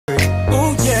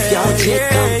Your chick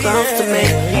come close to me.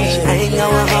 She ain't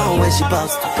going home when she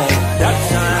supposed to pay.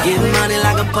 I'm getting money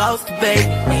like I'm supposed to pay.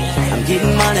 I'm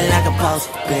getting money like I'm supposed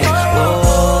to pay.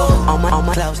 Oh, on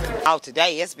my clothes. Oh,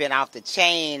 today it's been off the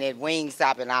chain at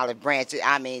Wingstop and Olive Branch.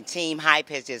 I mean, Team Hype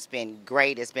has just been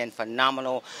great. It's been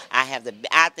phenomenal. I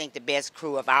think the best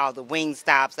crew of all the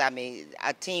Wingstops. I mean,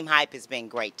 Team Hype has been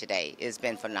great today. It's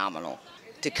been phenomenal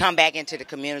to come back into the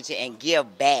community and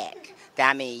give back.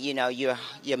 I mean, you know, you're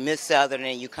Miss Southern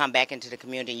and you come back into the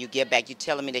community and you give back. You're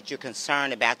telling me that you're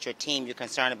concerned about your team, you're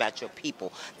concerned about your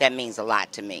people. That means a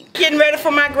lot to me. Getting ready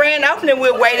for my grand opening.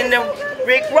 We're waiting for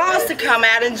Rick Ross to come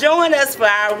out and join us for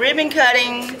our ribbon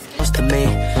cutting. Supposed to me,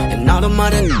 and all the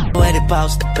money where they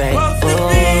supposed to pay. Oh,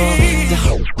 the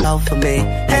whole low for me,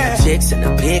 and the chicks in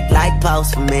the pic like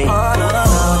post for me.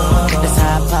 That's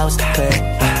how I supposed to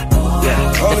pay.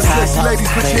 All the sexy ladies,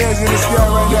 put your hands in the sky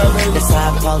right now, baby. That's how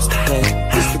I'm supposed to pay.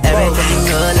 Everything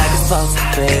good like it's supposed to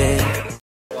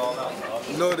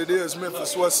pay. You know what it is,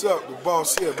 Memphis, what's up? The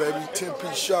boss here, baby.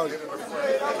 10-piece shouted.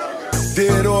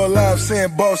 Dead or alive,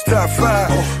 saying boss top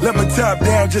 5. Let my top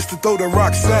down just to throw the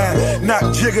rock sign.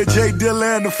 Knock Jigger, J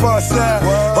Dilla, and the far side.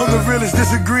 I'm the realest,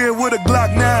 disagreeing with a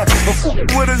Glock 9.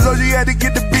 But with us, you had to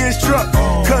get the Benz truck.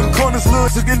 Cutting corners, little,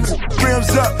 to get the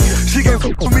rims up. She can't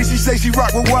with me, she say she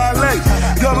rock with Wale.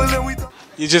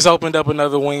 You just opened up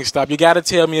another Wingstop. You got to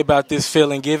tell me about this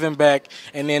feeling, giving back,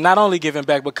 and then not only giving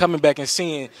back, but coming back and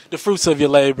seeing the fruits of your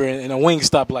labor in a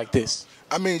Wingstop like this.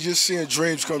 I mean, just seeing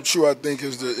dreams come true, I think,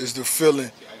 is the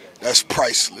feeling that's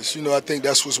priceless. You know, I think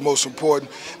that's what's most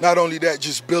important. Not only that,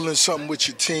 just building something with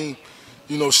your team,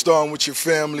 you know, starting with your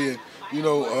family, and you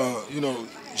know,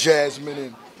 Jasmine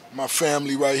and my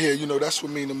family right here. You know, that's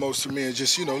what means the most to me. And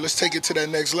just, you know, let's take it to that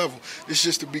next level. It's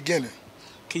just the beginning.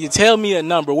 Can you tell me a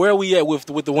number? Where are we at with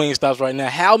the Wingstops right now?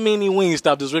 How many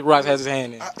Wingstops does Rick Ross have his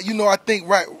hand in? You know, I think,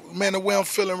 man, the way I'm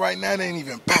feeling right now, it ain't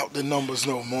even about the numbers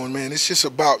no more, man. It's just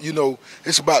about, you know,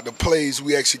 it's about the plays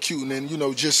we executing and, you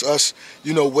know, just us,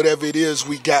 you know, whatever it is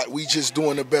we got, we just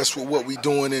doing the best with what we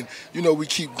doing and, you know, we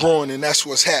keep growing and that's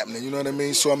what's happening, you know what I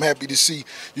mean? So I'm happy to see,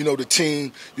 you know, the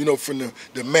team, you know, from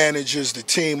the managers, the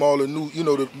team, all the new, you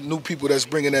know, the new people that's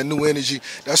bringing that new energy.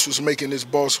 That's what's making this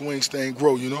Boss Wings thing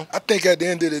grow, you know? I think at the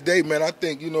end of the day, man, I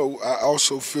think, you know, I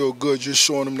also feel good just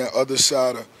showing them that other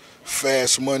side of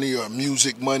fast money or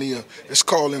music money. It's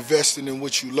called investing in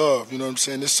what you love, you know what I'm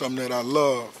saying? It's something that I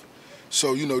love.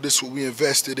 So, you know, this is what we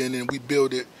invested in and we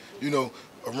build it, you know,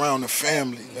 around the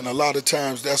family. And a lot of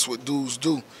times that's what dudes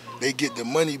do. They get the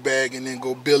money bag and then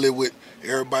go build it with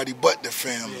everybody but the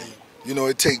family. You know,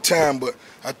 it take time, but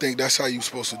I think that's how you're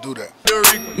supposed to do that.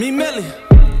 Me Millie,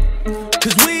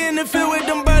 cause we in the field with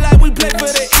them bird like we play for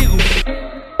the Eagles.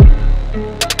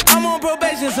 I'm on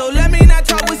probation, so let me not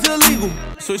talk what's illegal.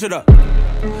 Switch it up.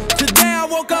 Today I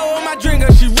woke up with my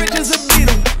drinker, she rich as a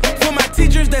beetle. For my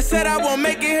teachers that said I won't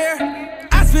make it here,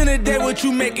 I spend a day what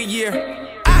you make a year.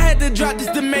 I had to drop this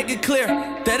to make it clear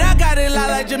that I got it lot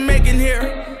like Jamaican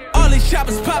here. All these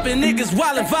choppers popping, niggas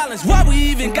wildin' violence. Why we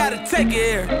even gotta take it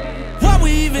here? Why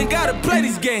we even gotta play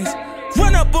these games?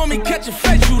 Run up on me, catch a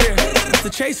face, you there. The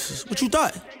chasers, what you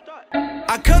thought?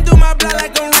 I come through my block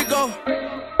like I'm Rico.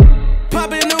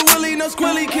 Poppin' no willy, no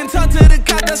squilly, can talk to the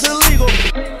cop, that's illegal.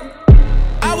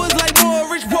 I was like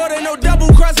more rich boy, no double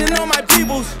crossing on my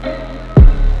peoples.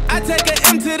 I take an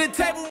M to the table.